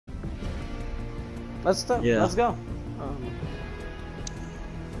Let's go.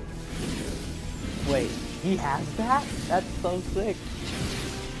 Wait, he has that? That's so sick.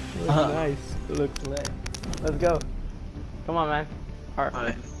 It looks nice. It looks lit. Let's go. Come on, man.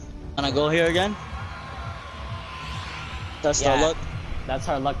 Alright. Can I go here again? That's our luck. That's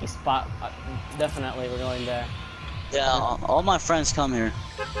our lucky spot. Definitely, we're going there. Yeah, all my friends come here.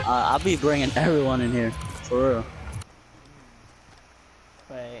 I'll be bringing everyone in here, for real.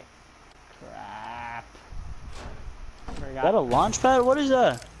 Wait. Crap. Is that a launch pad? What is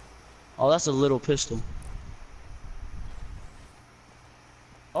that? Oh, that's a little pistol.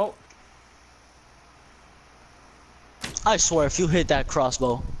 Oh. I swear, if you hit that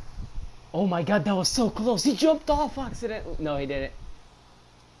crossbow. Oh my god, that was so close. He jumped off accidentally. No, he didn't.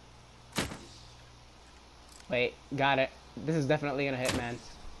 Wait, got it. This is definitely gonna hit, man.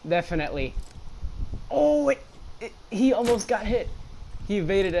 Definitely. Oh, wait. He almost got hit. He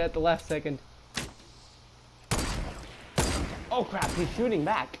evaded it at the last second. Oh crap, he's shooting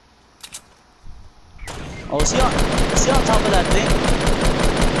back. Oh, is he on top of that thing?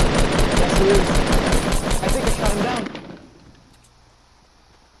 Yes, he is. I think I shot him down.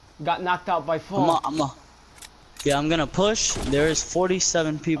 Got knocked out by fall. Yeah, I'm gonna push. There is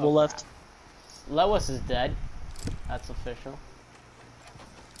 47 people left. Lewis is dead. That's official.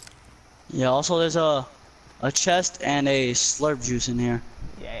 Yeah, also there's a chest and a slurp juice in here.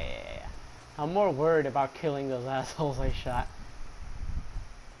 Yeah. I'm more worried about killing those assholes I shot.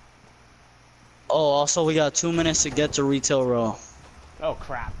 Oh, also we got 2 minutes to get to retail row. Oh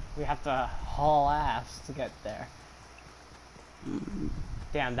crap. We have to haul ass to get there.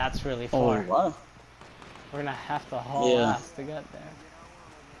 Damn, that's really far. Oh, wow. We're gonna have to haul ass to get there.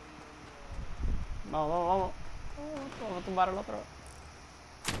 Vamos. Vamos a tumbar el otro.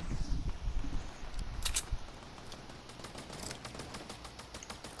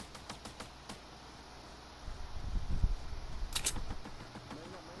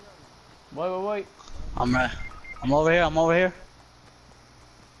 Voy. I'm right. I'm over here.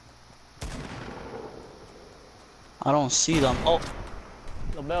 I don't see them. Oh.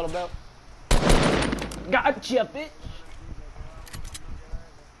 Lo veo. Gotcha, bitch.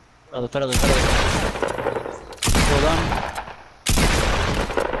 Espérate. Hold on.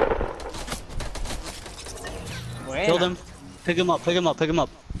 Buena. Killed him. Pick him up.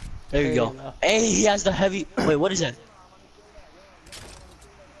 There you go. Hey, he has the heavy. Wait, what is that?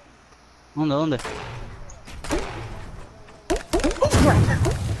 ¿Dónde?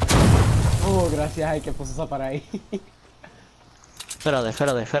 Oh, gracias, ay, que puso esa para ahí.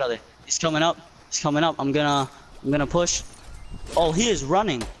 Espérate. He's coming up. I'm gonna push. Oh, he is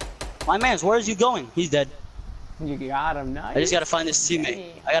running. My man's, where is you going? He's dead. You got him, nice. I just gotta find this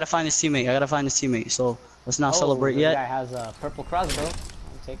teammate. I gotta find this teammate. So let's not celebrate yet. This guy has a purple crossbow.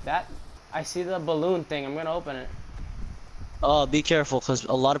 I'll take that. I see the balloon thing. I'm gonna open it. Oh, be careful, because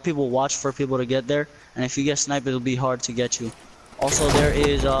a lot of people watch for people to get there, and if you get sniped, it'll be hard to get you. Also, there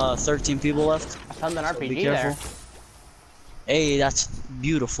is 13 people left. I found an RPG be careful. there. Hey, that's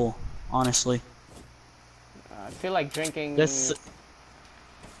beautiful, honestly. I feel like drinking.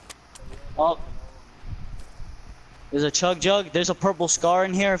 Oh, there's a chug jug. There's a purple scar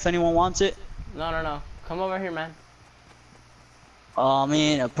in here if anyone wants it. No. Come over here, man. I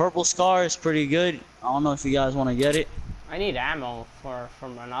mean, a purple scar is pretty good. I don't know if you guys want to get it. I need ammo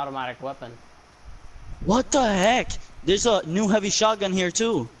from an automatic weapon. What the heck? There's a new heavy shotgun here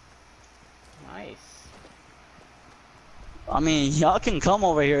too. Nice. I mean, y'all can come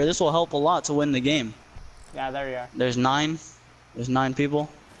over here. This will help a lot to win the game. Yeah, there you are. There's 9 people.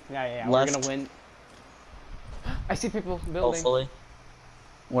 Yeah. Left. We're gonna win. I see people building. Hopefully.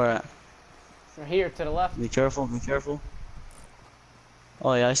 Where at? From here to the left. Be careful.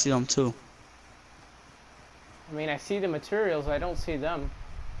 Oh yeah, I see them too. I mean, I see the materials. I don't see them.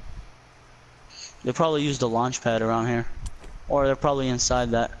 They probably used a launch pad around here, or they're probably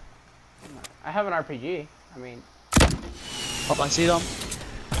inside that. I have an RPG. I mean. Oh, I see them.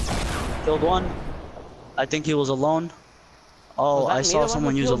 Killed one. I think he was alone. Oh, I saw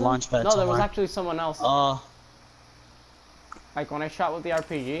someone use a launch pad. No, there was actually someone else. Like when I shot with the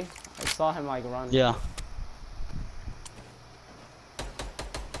RPG, I saw him like run. Yeah.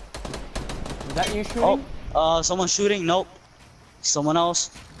 Is that you shooting? Oh, someone's shooting. Nope. Someone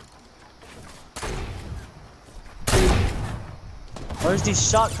else. Where's this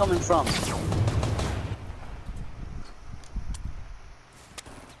shot coming from?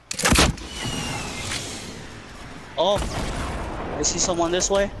 Oh, I see someone this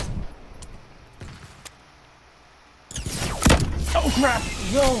way. Oh crap!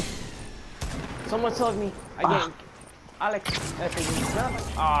 Yo! Someone saved me. I ganked. Alex.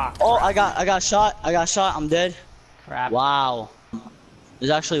 Ah. Oh, I got shot. I got shot. I'm dead. Crap. Wow. There's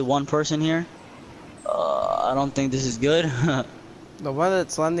actually one person here. I don't think this is good. The one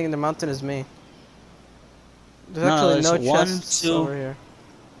that's landing in the mountain is me. There's No, actually there's no one, chests two. over here.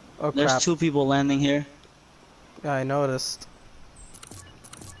 Oh There's crap. 2 people landing here. Yeah, I noticed.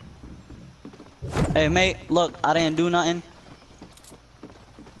 Hey, mate, look, I didn't do nothing.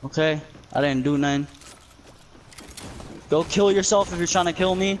 Okay? I didn't do nothing. Go kill yourself if you're trying to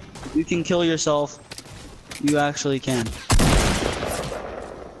kill me. You can kill yourself. You actually can.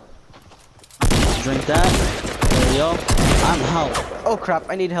 Drink that. There you go. I'm out. Oh crap,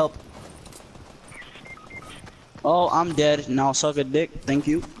 I need help. Oh, I'm dead. Now suck a dick. Thank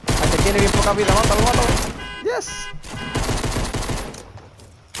you. Te tiene bien poca vida, mátalo, mátalo. Yes.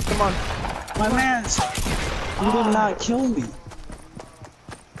 Come on. My mans. You did not kill me.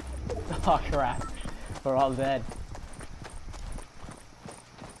 Oh crap. We're all dead.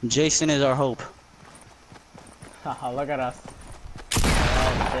 Jason is our hope. Haha, look at us. We're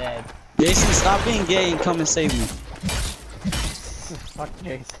all dead. Jason, stop being gay and come and save me. Fuck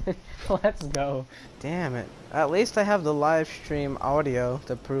Jason. Let's go. Damn it. At least I have the live stream audio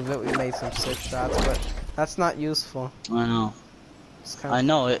to prove that we made some sick shots, but that's not useful. I know. It's kind of... I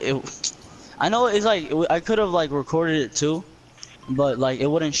know. I know it's like, I could have like recorded it too, but like it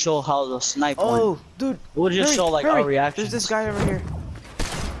wouldn't show how the snipe went. Oh, dude. It would just show like our reactions. There's this guy over here.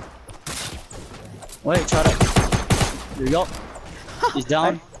 Wait, try to. There you go. He's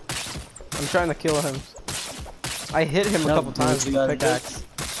down. I'm trying to kill him. I hit him a couple times with the pickaxe.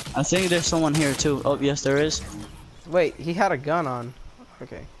 I think there's someone here too. Oh, yes, there is. Wait, he had a gun on.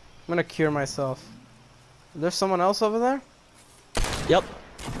 Okay. I'm gonna cure myself. There's someone else over there? Yep.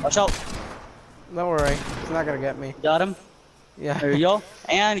 Watch out. Don't worry. He's not gonna get me. Got him. Yeah. There you go.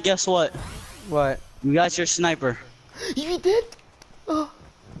 And guess what? What? You got your sniper. You did? Oh.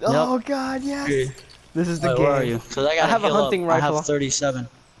 Oh god, yes. Okay. This is the Wait, game. where are you? Cause I have a hunting rifle. I have 37.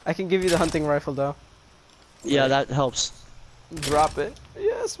 I can give you the hunting rifle though. Yeah, that helps. Drop it.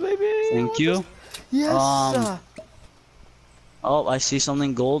 Yes, baby. Thank you. Yes. Oh, I see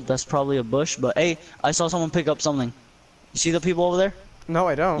something gold. That's probably a bush. But hey, I saw someone pick up something. You see the people over there? No,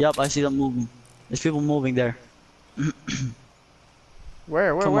 I don't. Yep, I see them moving. There's people moving there.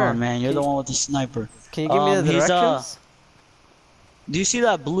 Where? Come on, man. You're the one with the sniper. Can you give me the directions? Do you see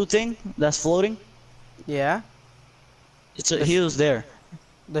that blue thing that's floating? Yeah. He was there.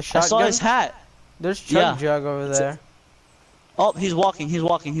 The shotgun? I saw his hat. There's Chug Jug over there. Oh, he's walking. He's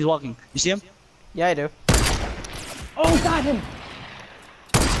walking. He's walking. You see him? Yeah, I do. Oh, got him.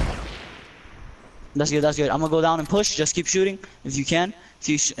 That's good. That's good. I'm gonna go down and push. Just keep shooting if you can.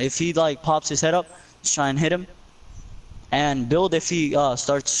 If he like pops his head up, just try and hit him. And build if he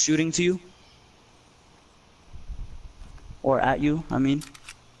starts shooting to you. Or at you, I mean.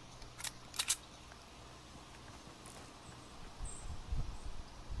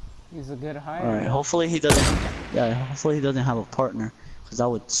 He's a good hire. Alright, hopefully he doesn't. Yeah, hopefully he doesn't have a partner, cause that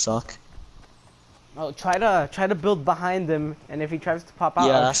would suck. Oh, try to build behind him, and if he tries to pop out,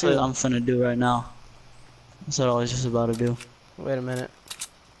 Yeah, that's what I'm finna do right now. That's what I was just about to do. Wait a minute.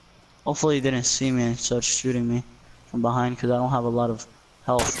 Hopefully he didn't see me and starts shooting me from behind, cause I don't have a lot of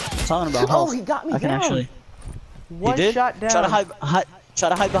health. I'm talking about health. Oh, he got me I can down. actually. One did? shot down. Try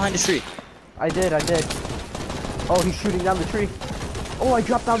to hide behind the tree. I did. Oh, he's shooting down the tree. Oh, I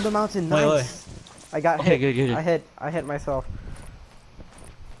dropped down the mountain. Nice. Wait. I got hit. Good. I hit myself.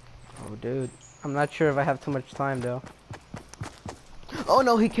 Oh, dude. I'm not sure if I have too much time though. Oh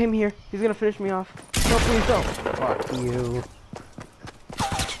no, he came here. He's gonna finish me off. No, please don't. Fuck you.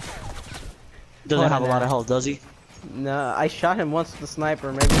 Doesn't have a lot of health, does he? No, I shot him once with the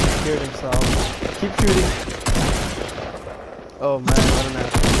sniper. Maybe he scared himself. Keep shooting. Oh man, what a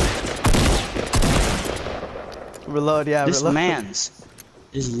mess. Reload, yeah, This reload. man's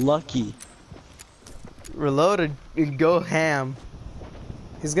is lucky. Reload and go ham.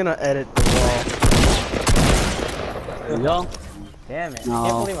 He's gonna edit the wall. There you go. Damn it. No. I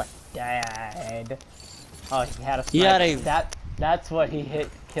can't believe I died. Oh, he had a sniper. He had a... That's what he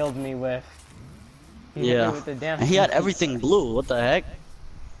killed me with. He hit me with the damn and he had everything blue. What the heck?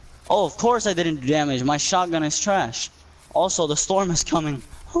 Oh, of course I didn't do damage. My shotgun is trash. Also, the storm is coming.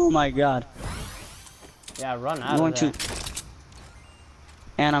 Oh my god. Yeah, run out of there.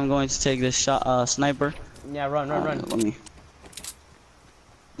 And I'm going to take this sniper. Yeah, run. Let me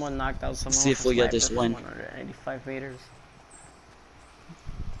One knocked out someone. see if we get this win. 185 meters.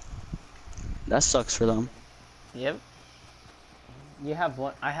 That sucks for them. Yep. You have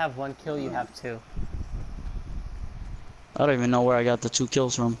one. I have one kill. You have two. I don't even know where I got the 2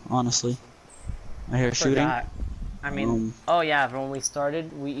 kills from, honestly. I hear shooting. I mean, oh yeah, when we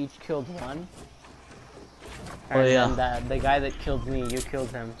started, we each killed one. And Oh yeah. then the guy that killed me, you killed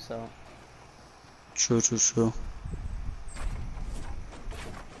him, so. True.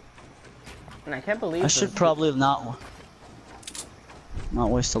 And I can't believe I should probably not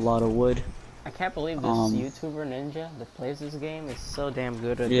waste a lot of wood. I can't believe this YouTuber ninja that plays this game is so damn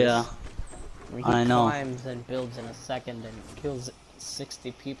good at Yeah. this. I mean, I he know. climbs and builds in a second and kills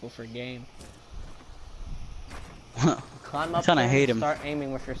 60 people per game. Climb up Kinda there hate and him. start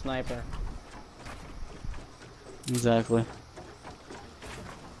aiming with your sniper. Exactly.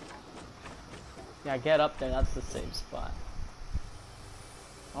 Yeah, get up there, that's the safe spot.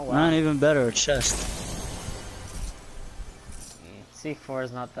 Oh wow. Not even better, a chest. C4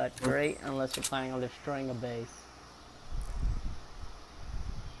 is not that great unless you're planning on destroying a base.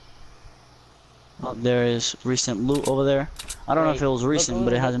 There is recent loot over there. I don't know if it was recent,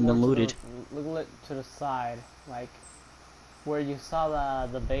 but it hasn't been looted. Look to the side, like where you saw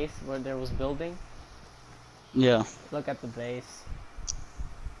the base where there was building. Yeah. Look at the base.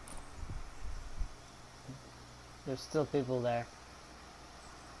 There's still people there.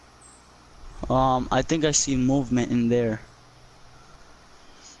 I think I see movement in there.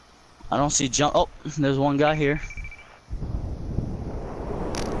 I don't see jump. Oh, there's one guy here.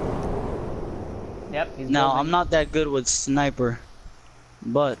 Yep, he's Now, building. I'm not that good with sniper,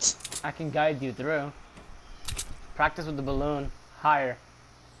 but I can guide you through. Practice with the balloon. Higher.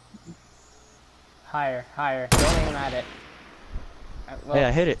 Higher. Don't aim at it. Well, hey,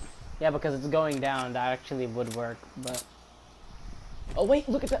 I hit it. yeah, because it's going down. That actually would work, but... Oh wait,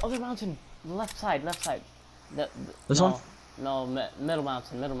 look at the other mountain. Left side. This no, one? No, middle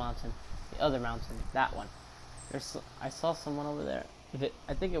mountain. The other mountain. That one. I saw someone over there.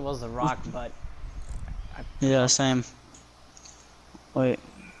 I think it was a rock, but... Yeah, same. Wait.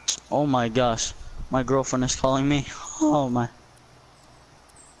 Oh my gosh. My girlfriend is calling me. Oh my.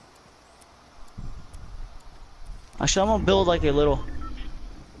 Actually, I'm gonna build like a little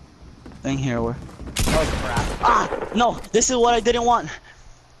thing here where... Oh crap. Ah! No! This is what I didn't want!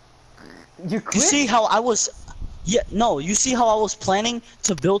 You quit? You see how I was... Yeah, no, you see how I was planning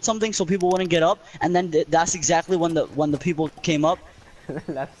to build something so people wouldn't get up, and then that's exactly when the people came up?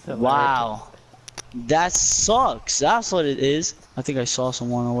 That's hilarious. Wow. That sucks. That's what it is. I think I saw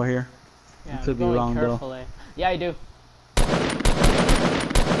someone over here. Yeah, I could be wrong carefully. Though. Yeah, I do.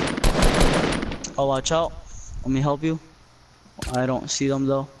 Oh, watch out. Let me help you. I don't see them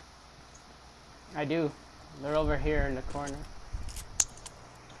though. I do. They're over here in the corner.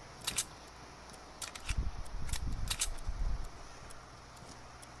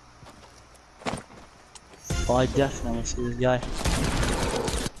 Oh, I definitely see this guy.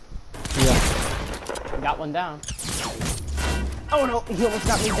 Yeah. Got one down. Oh no, he almost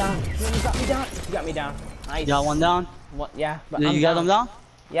got me down. He got me down. Nice. Got one down? What? Yeah, but You got them down?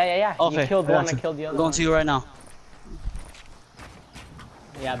 Yeah. Okay. You killed one, I killed the other Going one. to you right now.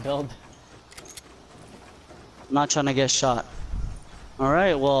 Yeah, build. I'm not trying to get shot.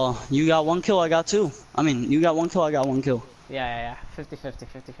 Alright, well, you got one kill, I got two. I mean, you got one kill, I got one kill. Yeah. 50-50.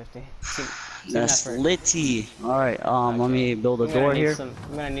 Team That's effort. litty. Alright, Okay. let me build a door here. I'm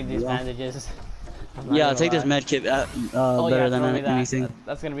gonna need these bandages. Yeah, take this med kit better than anything.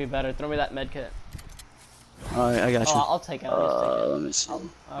 That's gonna be better. Throw me that med kit. Alright, I got you. I'll take it. Let me see. Okay,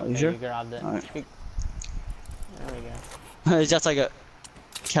 Are you sure? you grabbed it. Alright. There we go. It's just like a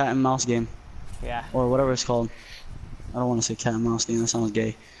cat and mouse game. Yeah. Or whatever it's called. I don't want to say cat and mouse game, that sounds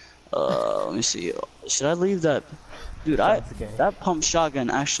gay. Let me see. Should I leave that? Dude, that pump shotgun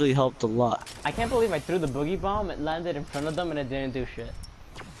actually helped a lot. I can't believe I threw the boogie bomb, it landed in front of them and it didn't do shit.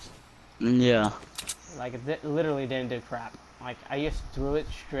 Yeah. Like, it literally didn't do crap. Like, I just threw it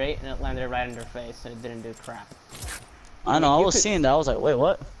straight and it landed right in their face and it didn't do crap. I know, I was seeing that, I was like, wait,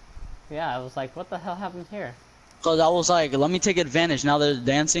 what? Yeah, I was like, what the hell happened here? Cause I was like, let me take advantage now they're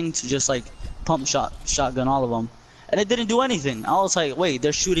dancing to just like pump shotgun all of them. And it didn't do anything. I was like, wait,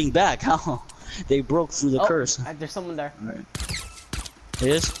 they're shooting back. How? They broke through the curse. There's someone there. Alright. It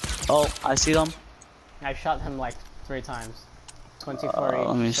is? Oh, I see them. I shot him like 3 times. 24 each.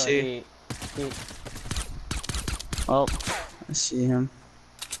 Let me so see. He... Oh, I see him.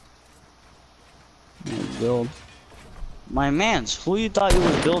 Build. My mans, who you thought you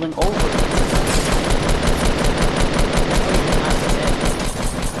was building over?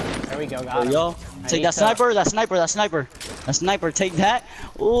 There we go, got him. Yo, take that sniper, take that.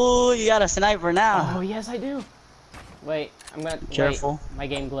 Ooh, you got a sniper now. Oh, yes, I do. Wait, I'm gonna... Careful. Wait, my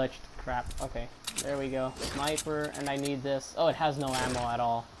game glitched. Crap. Okay, there we go. Sniper, and I need this. Oh, it has no ammo at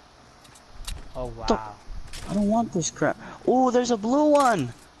all. Oh, wow. I don't want this crap. Ooh, there's a blue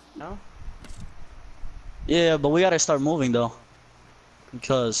one. No? Yeah, but we gotta start moving though.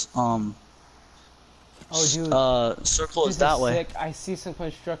 Because Oh, dude. circle is This that is way. sick. I see some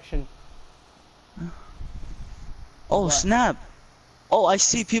construction. Oh What? snap! Oh, I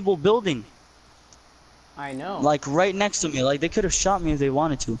see people building. I know. Like right next to me. Like they could have shot me if they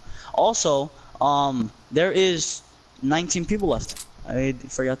wanted to. Also, there is 19 people left. I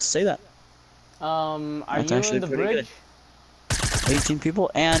forgot to say that. Are That's you actually in the pretty bridge? good. 18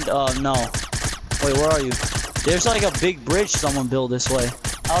 people and no. Wait, where are you? There's like a big bridge someone built this way.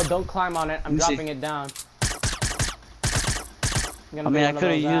 Oh, don't climb on it. I'm Let me dropping it down. I mean, I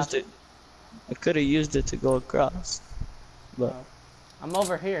could have used it. I could have used it to go across. But I'm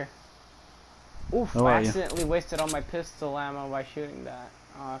over here. Oof, where I are you? accidentally wasted all my pistol ammo by shooting that.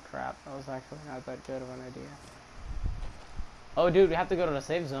 Oh crap, that was actually not that good of an idea. Oh dude, we have to go to the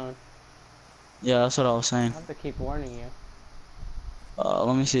safe zone. Yeah, that's what I was saying. I have to keep warning you.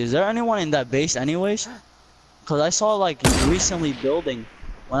 Let me see. Is there anyone in that base anyways? Cause I saw like recently building.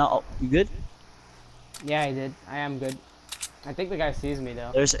 Oh, you good? Yeah, I did. I am good. I think the guy sees me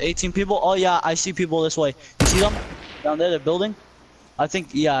though. There's 18 people. Oh yeah, I see people this way. You see them? Down there, they're building. I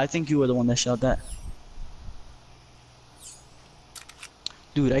think you were the one that shot that.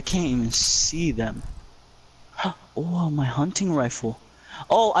 Dude, I can't even see them. Oh, my hunting rifle.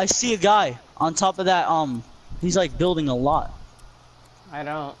 Oh, I see a guy on top of that. He's like building a lot. I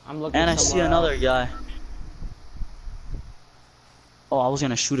don't. I'm looking. And I see another guy. Oh, I was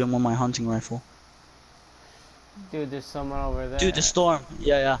gonna shoot him with my hunting rifle. Dude, there's someone over there. Dude, the storm.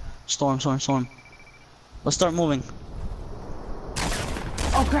 Yeah. Storm. Let's start moving.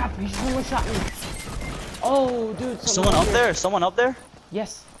 Oh crap! Someone shot me. Oh, dude. Someone up there? Someone up there?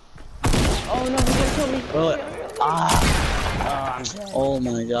 Yes. Oh no, he's gonna kill me. Ah. Oh, I'm dead. Oh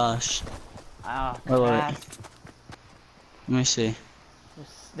my gosh. Oh, Wait. crap. Let me see.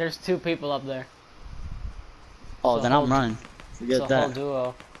 There's 2 people up there. Oh, So then I'm running. Forget it's a whole that.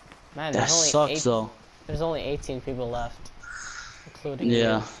 duo. Man, That there's only sucks though. There's only 18 people left, including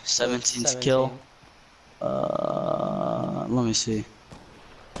Yeah, you. 17 to kill. Let me see.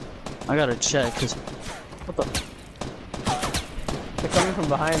 I gotta check, cause what the? They're coming from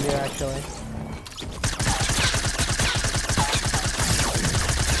behind you, actually.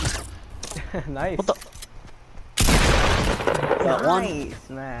 Nice. What the? That one. Nice,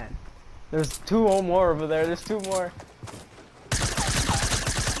 man. There's 2 or more over there. There's 2 more.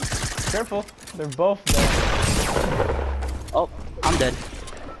 Careful. They're both there. Oh, I'm dead.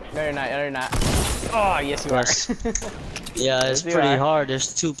 No, you're not. No, you're not. Oh, yes, you Yes. are. Yeah, it's Yes, you pretty are. hard.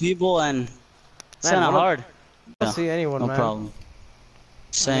 There's 2 people and it's Man, kinda what a- hard. I don't see anyone, No man. problem.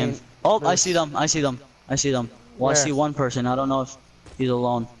 Same. mean, Oh, I there's- see them. I see them. Well, Where? I see one person. I don't know if he's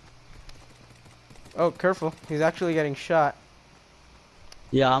alone. Oh, careful. He's actually getting shot.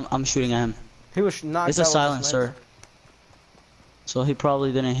 Yeah, I'm shooting at him. He was knocked It's a out with silencer. So he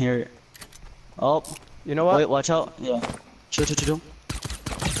probably didn't hear it. Oh, You know what? wait, watch out. Yeah. Chill.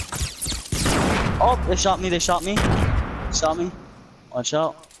 Oh, they shot me. Shot me. Watch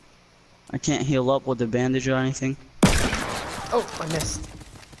out. I can't heal up with the bandage or anything. Oh, I missed.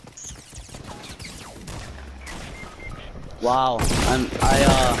 Wow.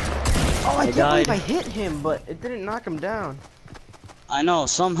 Oh, I can't died. believe I hit him, but it didn't knock him down. I know,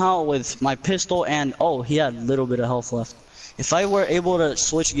 somehow with my pistol and oh, he had a little bit of health left. If I were able to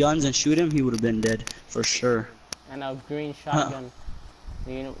switch guns and shoot him, he would have been dead for sure. And a green shotgun.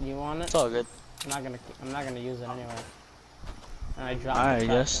 You want it? It's all good. I'm not gonna use it anyway. And I dropped Alright,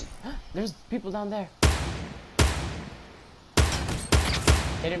 the I guess. shotgun. There's people down there.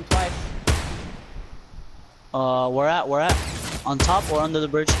 Hit him twice. Where at? On top or under the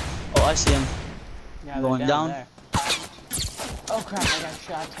bridge? Oh, I see him. Yeah, they're Going down. there. Oh crap, I got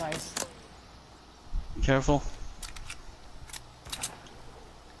shot twice. Careful.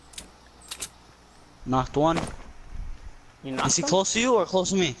 Knocked one. You knocked Is he him? close to you or close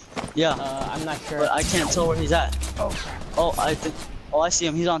to me? Yeah. I'm not sure. But I can't tell where he's at. Oh crap. Oh, I see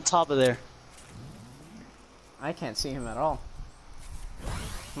him. He's on top of there. I can't see him at all.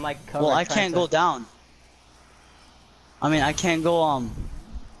 I'm like covered. Well, I can't go down. I mean, I can't go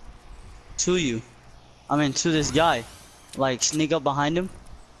to you. I mean, to this guy. Like sneak up behind him.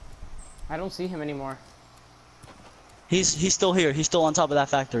 I don't see him anymore. He's still here. He's still on top of that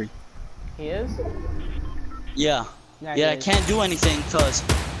factory. He is? Yeah. Yeah, Yeah, he I is. can't do anything cause.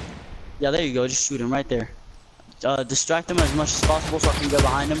 Yeah, there you go. Just shoot him right there. Distract him as much as possible so I can get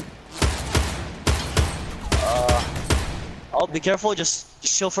behind him. Oh, be careful. Just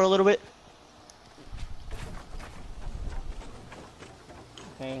chill for a little bit.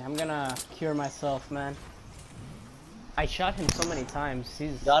 Okay, I'm gonna cure myself, man. I shot him so many times.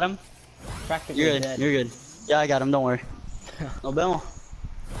 He's Got him. practically You're good. dead. You're good. Yeah, I got him. Don't worry. No vemos.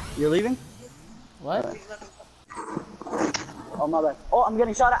 You're leaving? What? Oh my bad. Oh, I'm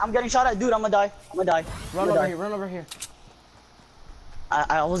getting shot at. I'm getting shot at, dude. I'm gonna die. I'm gonna die. Run over here. Run over here.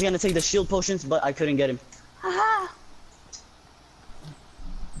 I was gonna take the shield potions, but I couldn't get him.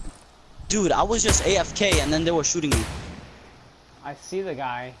 Dude, I was just AFK and then they were shooting me. I see the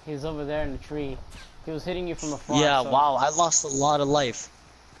guy. He's over there in the tree. He was hitting you from afar. Yeah, so... wow. I lost a lot of life.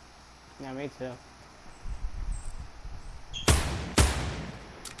 Yeah, me too.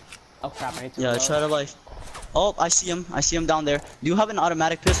 Oh crap! I need to. Yeah, reload. try to like. Oh, I see him. I see him down there. Do you have an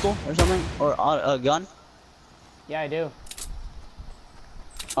automatic pistol or something, or a gun? Yeah, I do.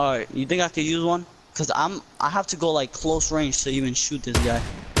 All right. You think I could use one? Cause I have to go like close range to even shoot this guy.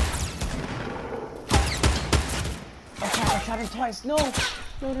 Oh crap! I shot him twice. No!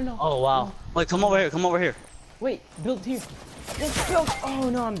 No! No! No! Oh wow. No. Wait, come over here. Come over here. Wait, build here. Build.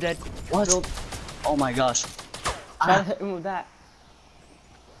 Oh no, I'm dead. What? Build. Oh my gosh. Try to hit him with that.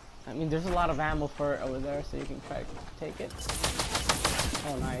 I mean, there's a lot of ammo for it over there, so you can try to take it.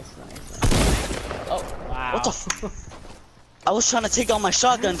 Oh, nice. Oh, wow. What the f- I was trying to take out my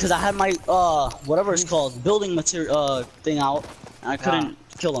shotgun because I had my, whatever it's called, building material, thing out. And I couldn't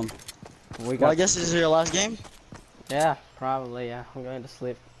kill him. Well, I guess this is your last game? Yeah, probably, yeah. I'm going to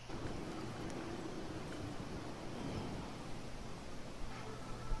sleep.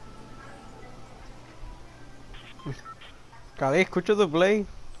 Khalil, escucho tu play.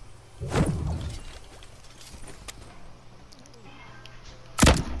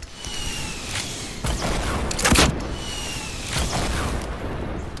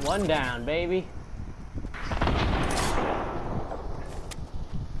 One down, baby.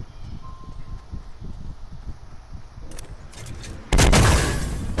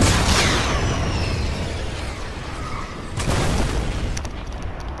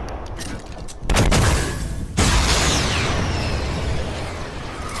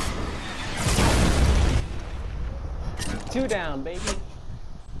 Two down, baby.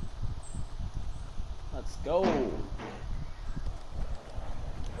 Let's go.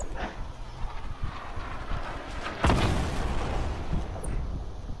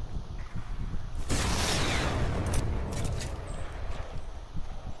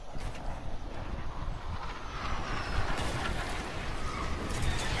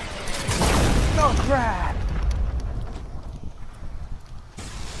 No crap.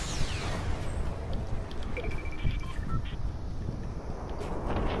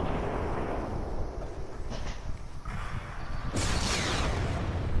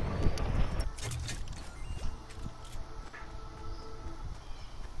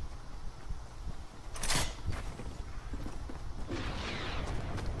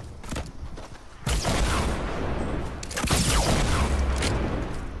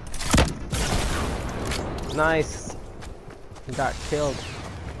 Nice. Got killed.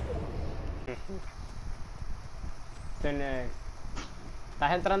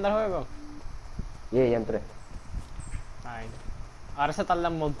 ¿Estás entrando al juego? Yeah, ya entré. Ay. Ahora se tarda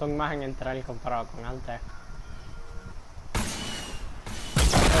un montón más en entrar comparado con antes.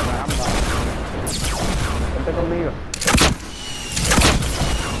 Caramba. Vente conmigo.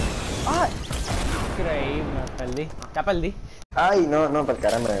 ¡Ay! Increíble, perdí. Ya perdí. Ay, no, no, para el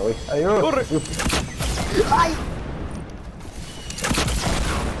caramba, me voy. Adiós. ¡Corre! ¡Ay!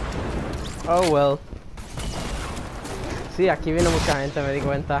 Oh well. Sí, aquí vino mucha gente, me di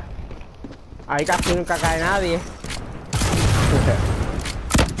cuenta. Ahí casi nunca cae nadie.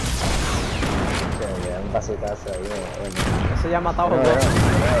 Se me dan pasitazo ahí. Eso ya ha matado a No, dos.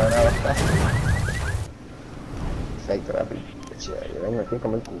 Perfecto, rápido. Yo vengo aquí a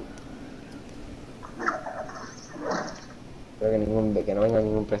comer culo. Espero que no venga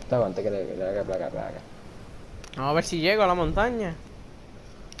ningún prestado antes que le haga placa. Vamos a ver si llego a la montaña.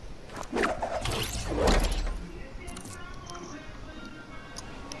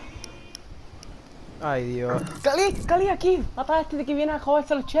 Ay, Dios. ¡Khalil, aquí! Mata a este de que viene a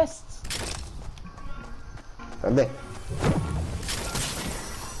joderse los chests. ¿Dónde?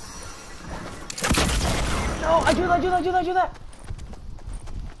 No, ayuda.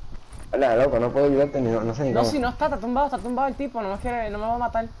 Hola, loco, no puedo ayudarte no sé ni No, cómo. si no está tumbado el tipo, no me va a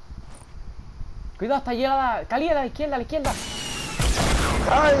matar. Cuidado, está llegada. Khalil, a la izquierda.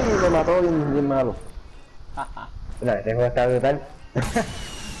 ¡Ay! Me mató bien malo. Mira, este juego está brutal.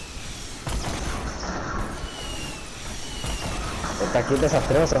 Está aquí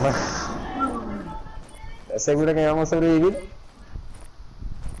desastroso, man. ¿Estás seguro que vamos a sobrevivir?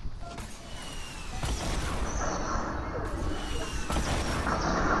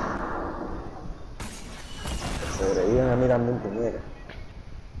 Sobreviven a mí también, puñera.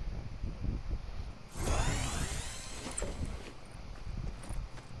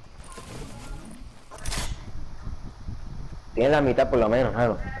 Tiene la mitad por lo menos,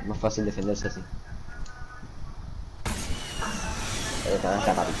 mano. Es más fácil defenderse así. Ahí está,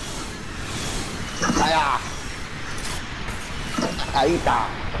 papi. ¡Allá! Ahí está.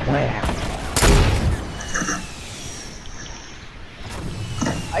 Muera.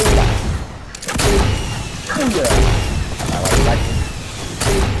 Ahí está.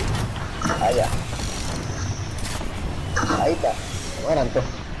 Allá. Ahí está. Mueran todos.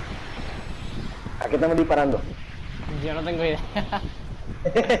 ¿A qué estamos disparando? Yo no tengo idea. Yo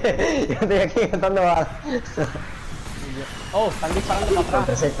estoy aquí gastando balas. Oh, están disparando para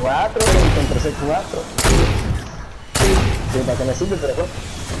Contra atrás. C4, contra C4. Sí, para que me sirve, pero...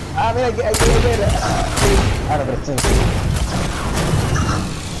 Ah, mira, hay que volver. Ah, no, pero esto no.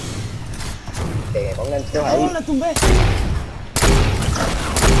 Que pongan todos ahí. ¡Oh, la tumbé!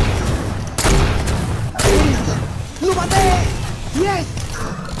 ¡Lo maté! ¡Yes!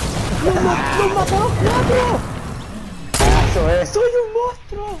 ¡Lo mató a los 4! Eso es. ¡Soy un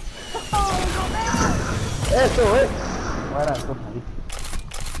monstruo! Eso es. Mueran todos ahí.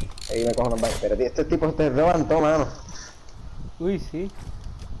 Ahí me cojo los baños. Pero tío, estos tipos te roban todo, mano. Uy, sí.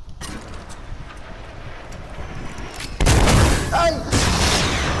 ¡Ay!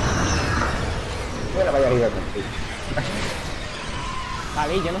 Bueno, vaya arriba contigo.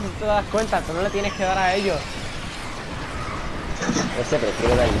 Khalil, yo no sé si te das cuenta, tú no le tienes que dar a ellos. No sé, pero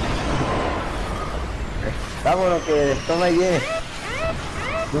quiero darle. Vámonos, que esto me llene.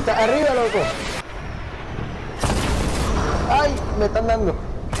 ¿Tú estás arriba, loco? ¡Ay! Me están dando.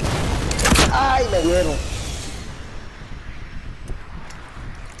 ¡Ay! Me dieron.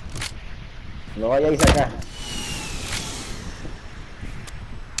 No vayáis acá.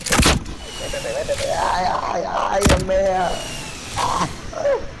 Métete. ¡Ay, Dios mío!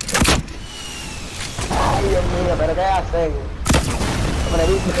 ¡Ay, Dios mío! ¿Pero qué hacen? ¡Hombre,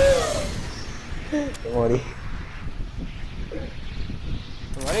 viste! Me morí.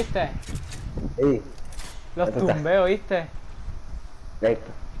 ¿Te moriste? Sí. Los tumbé, ¿oíste?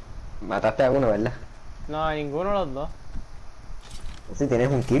 Listo. Mataste a uno, ¿verdad? No, a ninguno de los dos. Si tienes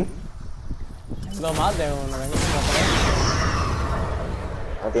un kill. Tengo más de uno, tengo como 3.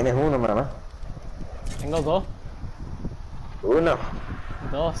 No tienes uno, nada más. Tengo 2. Uno.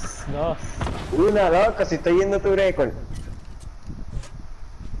 2. Una, loco, si estoy viendo tu récord.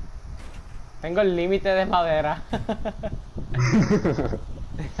 Tengo el límite de madera.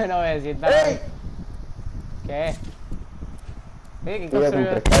 No voy a decir nada. ¡Ey! ¿Qué? Oye, ¿quién Voy a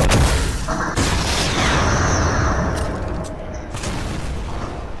construyó comprar.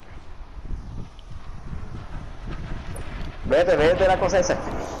 esto? Vete la cosa esa.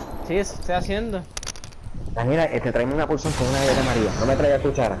 Sí, eso estoy haciendo. Daniela, tráeme una porción con una galleta amarilla. No me traigas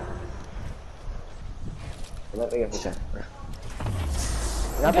cuchara. No me traigas cuchara.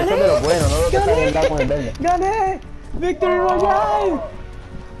 Una porción de lo bueno, no lo que está vendado con el verde. ¡Gané! ¡Victory Royale!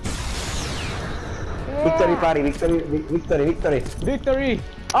 Victory party, victory. ¡Victory!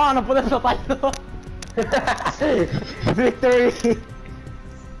 ¡Ah, no puedes matarlo! ¡Victory!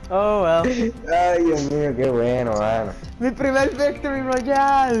 Oh, well. Ay, Dios mío, qué bueno, mano. ¡Mi primer Victory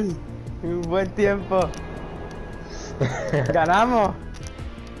Royale! Un buen tiempo. ¡Ganamos!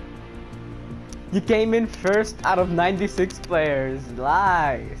 You came in first out of 96 players.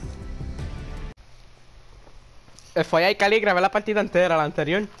 Nice. Fue ahí, Khalil, grabé la partida entera, la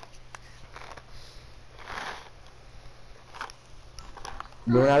anterior.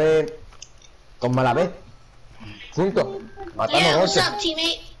 De una vez, con mala vez. Juntos. Matamos Yeah, what's 8. up,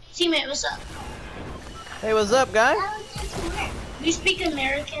 teammate? Teammate, what's up? Hey, what's up, guy? We speak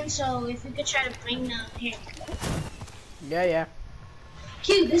American, so if we could try to bring the here. Yeah.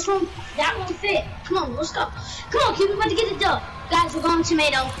 Q, that won't fit. Come on, let's go. Come on, Q, we're about to get the dub. Guys, we're going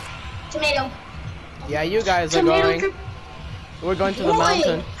tomato. Yeah, you guys are Tomato. going. We're going to the Boy,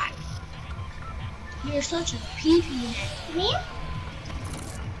 mountain. You're such a pee-pee head. Me?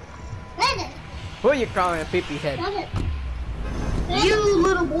 Who are you calling a pee-pee head? You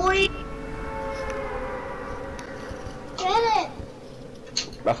little boy.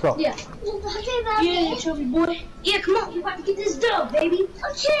 Let's go. Yeah. Yeah, chubby boy. Yeah, come on, we're about to get this dub, baby.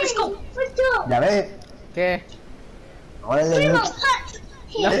 Let's go. Let's go. Ya ves. ¿Qué? No le Primo, mucho. touch.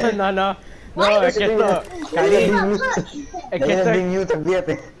 No, es que esto, Khalil, es que Ya esto, tienes minutos,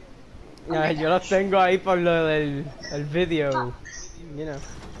 fíjate. yo los tengo ahí por lo del el video, you know.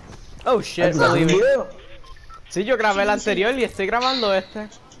 Oh shit, ¿Tú believe it. video? Sí, yo grabé el anterior y estoy grabando este.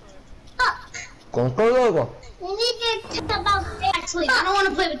 Con todo loco. We need to talk about actually. I don't want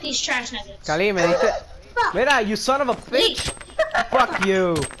to play with these trash nuggets. Khalil, me diste, mira, you son of a bitch. Fuck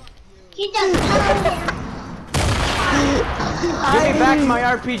you. He doesn't. Give me back my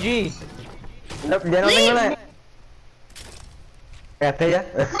RPG. No, ya no tengo nada. ¿Pegaste ya?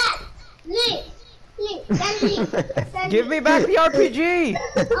 Give me back the RPG!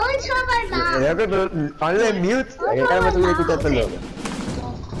 Ponle mute. Que cara me tuve que escuchar todo. You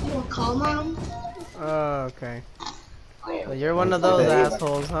wanna call mom? Oh, okay. So you're one of those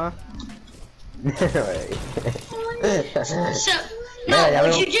assholes, huh? So, no,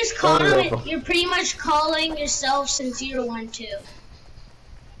 what you just called him, you're pretty much calling yourself since you're 1-2.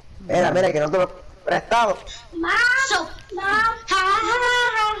 Mira, que no te lo he prestado. Mom! So, Mom! Ha ha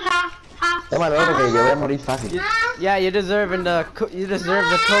ha ha! Toma loco, que yo voy a morir fácil. Yeah, you deserve the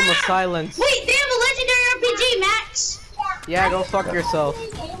coma silence. Wait, they have a legendary RPG, Max! Yeah, go fuck yourself.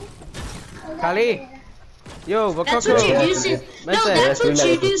 Khalil! Yo, Bococo! That's what you do since... No, that's what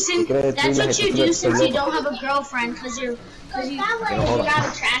you do since you don't have a girlfriend, because you're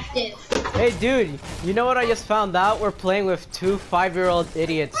not attractive. Hey dude, you know what I just found out? We're playing with two 5-year-old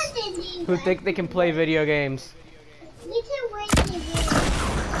idiots who think they can play video games. I'm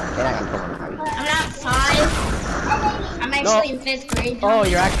not 5. I'm actually in 5th grade. Oh,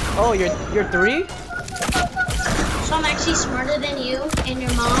 you're 3? So I'm actually smarter than you and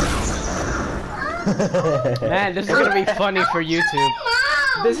your mom. Man, this is gonna be funny for YouTube.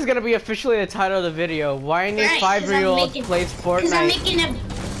 This is gonna be officially the title of the video. Why any 5-year-old plays Fortnite?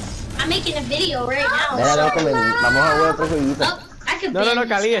 I'm making a video right now. Mira, loco, vamos a jugar otro jueguito. Oh, I could No,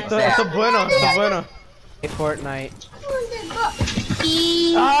 Khalil, esto es bueno, esto es bueno. Fortnite.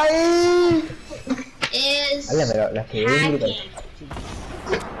 He ¡Ay! is Pero las que es brutal.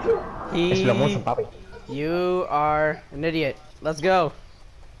 Es lo mucho, papi. You are an idiot. Let's go.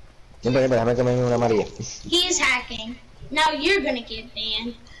 Siempre, déjame comerme una María. He is hacking. Now you're gonna get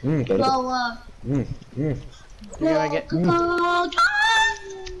banned. Qué rico. Blow up.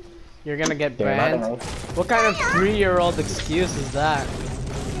 You're gonna get banned. What kind of 3-year-old excuse is that?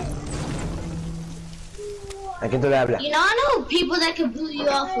 ¿A quién tú le hablas? You know, I know people that can boot you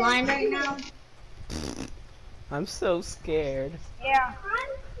offline right now. I'm so scared. Yeah.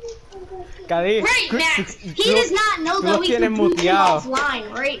 Khalil, Right, Max. He does not know that we can boot you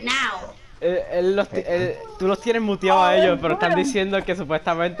offline right now. Tú los tienes muteados a ellos, pero están diciendo que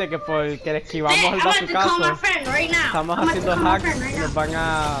supuestamente que porque esquivamos el bazucazo, estamos haciendo hacks y nos van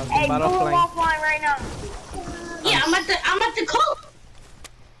a tumbar offline. Yeah, I'm at the call.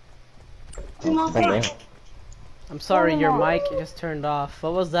 I'm sorry, your mic just turned off.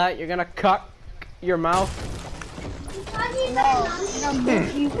 What was that? You're gonna cock your mouth?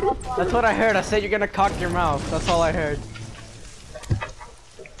 That's what I heard. I said you're gonna cock your mouth. That's all I heard.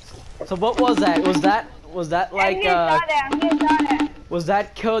 So what was that? Was that like was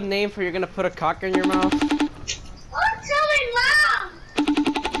that code name for you're gonna put a cock in your mouth?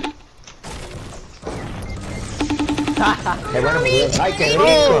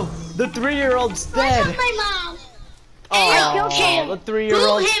 Oh, the 3-year-old's dead. Oh, the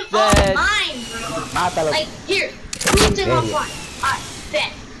 3-year-old's dead. Like here, boot him offline. Alright,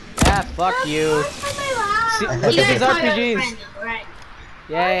 bet. Yeah, fuck you. See, look at these RPGs.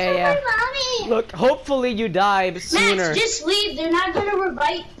 Yeah. Look, hopefully you die sooner. Max, just leave. They're not gonna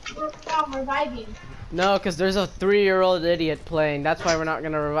revive you. No, because there's a 3-year-old idiot playing. That's why we're not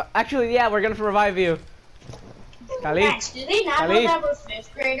gonna revive. Actually, yeah, we're gonna revive you. Khalil. Max, do they not know that we're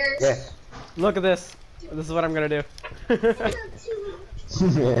 5th graders? Yeah. Look at this. This is what I'm gonna do. Let's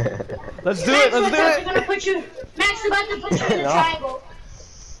do it. They're gonna put you. Max, they're about to put you in a triangle.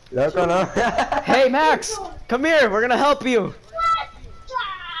 Loco, no. Hey, Max, come here. We're gonna help you.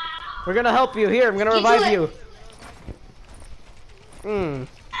 We're gonna help you. Here, I'm gonna revive you.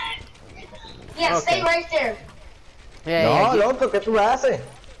 Yeah, stay right there. Yeah, No, loco, ¿qué tú haces?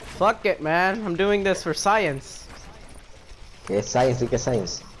 Fuck it, man. I'm doing this for science. ¿Qué science y qué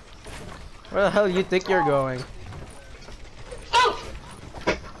science? Where the hell you think you're going? Oh!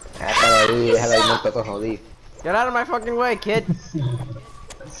 Déjalo ahí, no toco jodido. Get out of my fucking way, kid.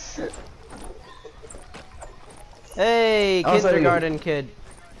 Hey, kindergarten kid.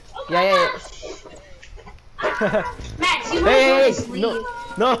 Yeah. Max, you Hey, just leave.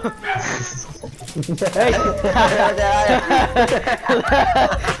 No. Hey.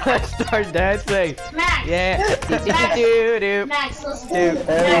 Let's start dancing. Max. Yeah. Max, listen.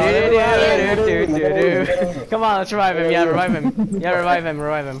 Come on, let's revive him. Yeah, revive him.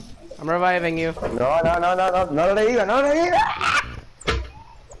 Revive him. I'm reviving you. No le diga.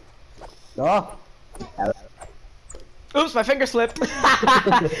 No. Oops, my finger slipped. I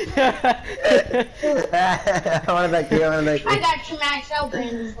got you, Max. I'll ban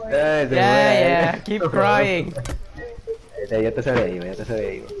you for it. Yeah. Keep crying. Yo te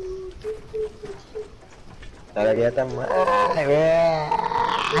sobrevivo. Ahora que ya está mal.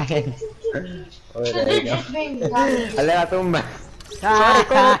 Hazle la tumba.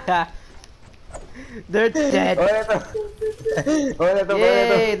 They're dead.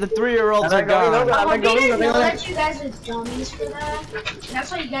 Yay, the 3-year-olds are gone. I didn't know that you guys are dummies for that.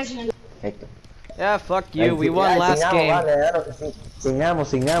 That's why you guys are gonna... Yeah, fuck you. We won last game.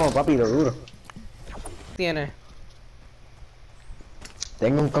 Singamos, papi, lo duro. Tiene.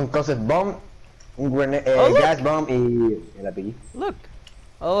 Tengo un concussive bomb, un gas bomb y el RPG. Look.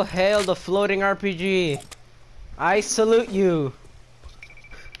 Oh, hail the floating RPG. I salute you.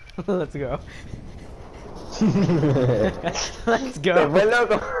 Let's go. Let's go. Se fue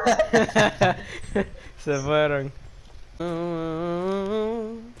loco. Se fueron.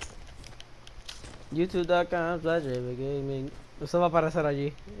 YouTube.com/Gaming. Eso va a aparecer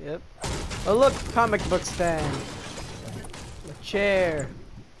allí. Yep. Oh look, comic book stand. A chair.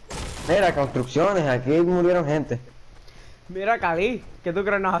 Mira, construcciones, aquí murieron gente. Mira, Khalil, ¿qué tú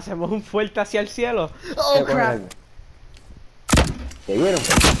crees? Nos hacemos un fuerte hacia el cielo. Oh crap. ¿Te vieron?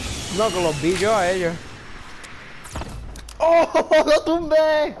 No, que los vi yo a ellos. ¡Oh! ¡Lo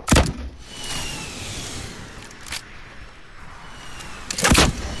tumbé!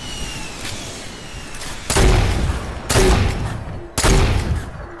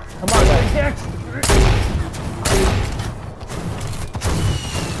 Come on, Jax!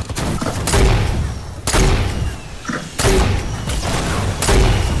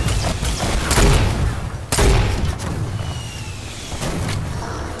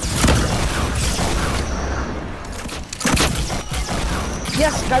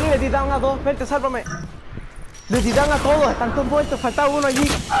 Yes, Khalil, le tiraron a todos. Vente, sálvame. Le tiraron a todos, están todos muertos, falta uno allí.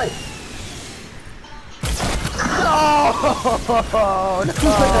 ¡Ay! ¡No! ¡No!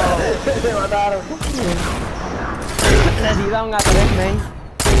 Se mataron. Le tiraron a 3, men.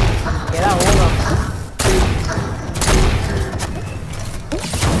 Queda uno.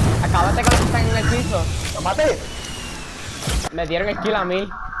 Acábate con los que están en el piso. ¡Lo maté! Me dieron skill a mí.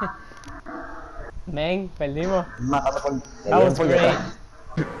 Men, perdimos. That was great.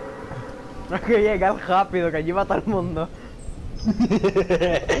 No hay que llegar rápido, que allí va todo el mundo.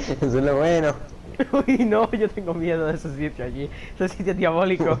 Eso es lo bueno. Uy, no, yo tengo miedo de ese sitio allí. Ese sitio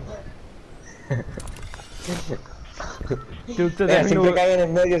diabólico. Siempre cae en el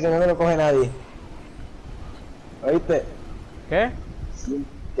medio, si no, no lo coge nadie. ¿Oíste? ¿Qué?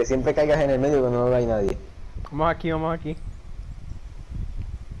 Que siempre caigas en el medio cuando no hay nadie. Vamos aquí, vamos aquí.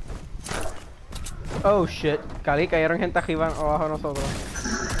 Oh shit, Khalil, cayeron gente arriba abajo de nosotros.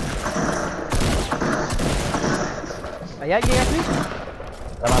 ¿Hay alguien aquí?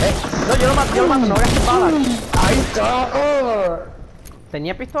 ¿La maté? No, yo lo mato, no gastes balas. ¡Ahí está! Oh.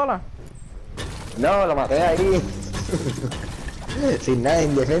 ¿Tenía pistola? No, lo maté ahí. Sin nada,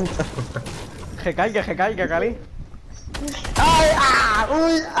 indefenso. Recarga, Khalil. ¡Ay! ¡Ah!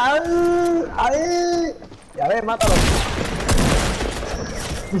 ¡Uy! ¡Ay! ¡Ay! Ya ves, mátalo.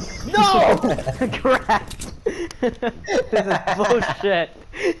 No! Crap! This is bullshit.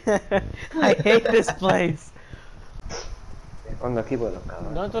 I hate this place. Cuando aquí puedo,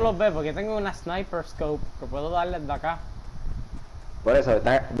 cabrón. ¿Dónde tú los ves? Porque tengo una sniper scope que puedo darle de acá. Por eso,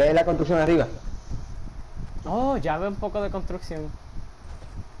 ¿ves la construcción arriba? Oh, ya veo un poco de construcción.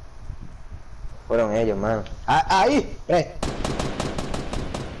 Fueron ellos, mano. ¡Ah, ahí!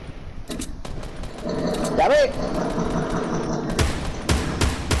 ¡Ya ves!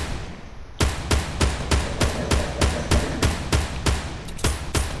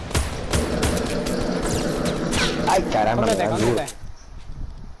 ¡Ay, caramba! Cóndete.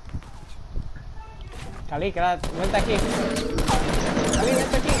 Khalil, vente aquí. Khalil,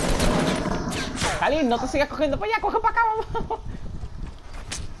 vente aquí. Khalil, no te sigas cogiendo para allá, coge para acá, vamos.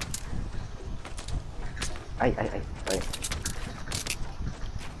 ¡Ay!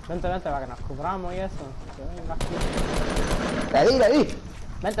 Vente, para que nos cubramos y eso. ¡Ahí!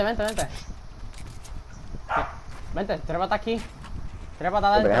 Vente. Vente, trépate aquí. Trépate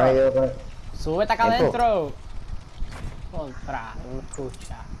adentro. Súbete acá adentro. Contra, no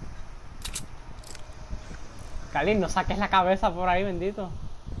escucha. Khalil, no saques la cabeza por ahí, bendito.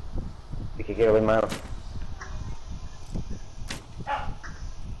 Es que quiero ver, mano.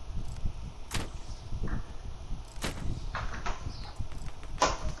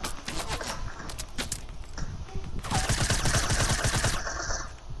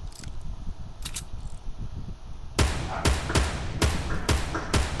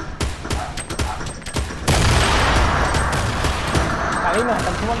 Khalil, nos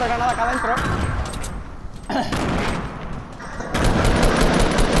están sumando granada acá adentro.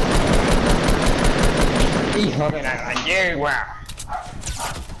 ¡Hijo de la gallegua!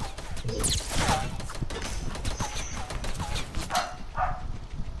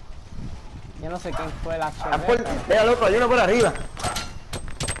 Yo no sé quién fue el HB. Mira, loco, hay uno por arriba.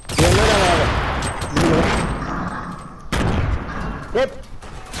 ¿Qué?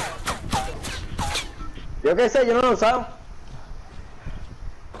 Yo qué sé, yo no lo he usado.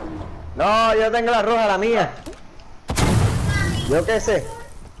 No, yo tengo la roja, la mía. Yo qué sé.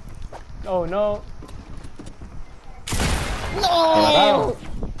 Oh no. ¡No!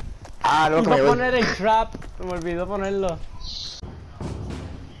 Ah, loco, Iba me a voy. poner el trap. Me olvidó ponerlo.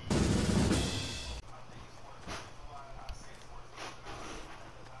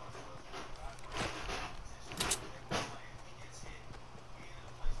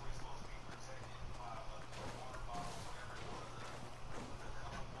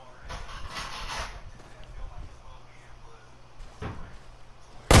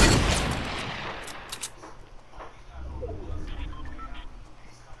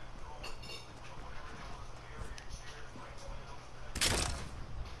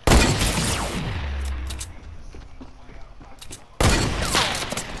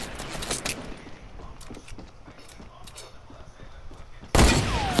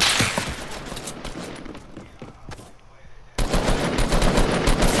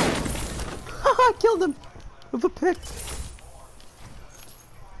 I killed him with a pick.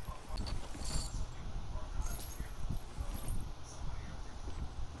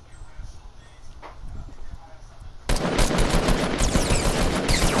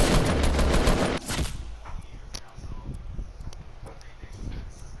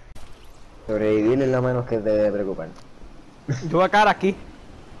 Sobrevivir es lo menos que te debe preocupar. Yo voy a caer aquí.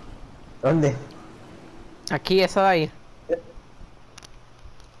 ¿Dónde? Aquí, esa de ahí.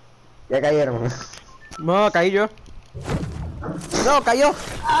 Ya cayeron. No, caí yo. No, cayó.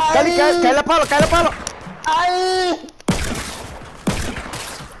 Cali, cae el palo, cae el palo. ¡Ay!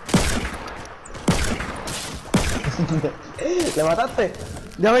 ¿Le mataste?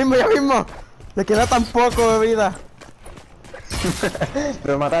 Ya mismo, ya mismo. Le queda tan poco de vida.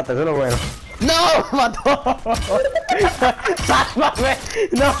 Pero mataste, eso es lo bueno. ¡No! ¡Me mató! ¡Sálvame!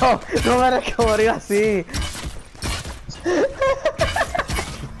 ¡No! No merezco morir así.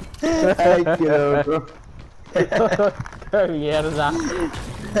 Ay, qué loco. ¡Qué mierda!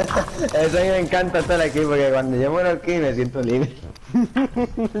 Eso a mí me encanta estar aquí porque cuando yo muero aquí me siento libre.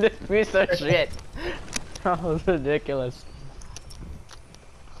 This piece of shit. That was ridiculous.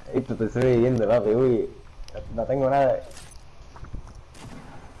 Esto te estoy viviendo, papi, uy. No tengo nada.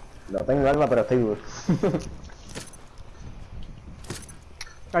 No tengo alma, pero estoy duro.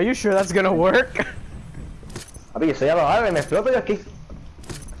 Are you sure that's gonna work? Papi, yo soy a los árboles, me exploto yo aquí.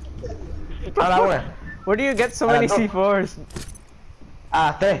 A la una. Where do you get so A many las dos. C4s? A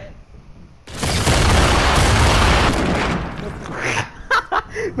las tres.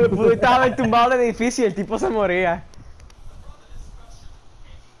 Me pudiste haber tumbado el edificio y el tipo se moría.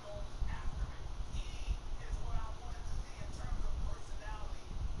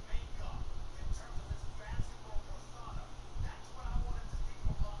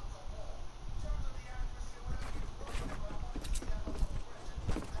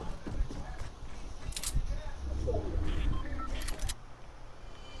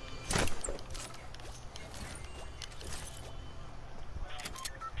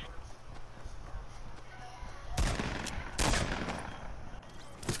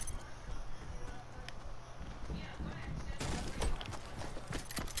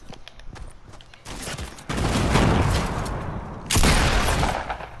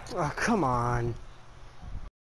 Oh, come on.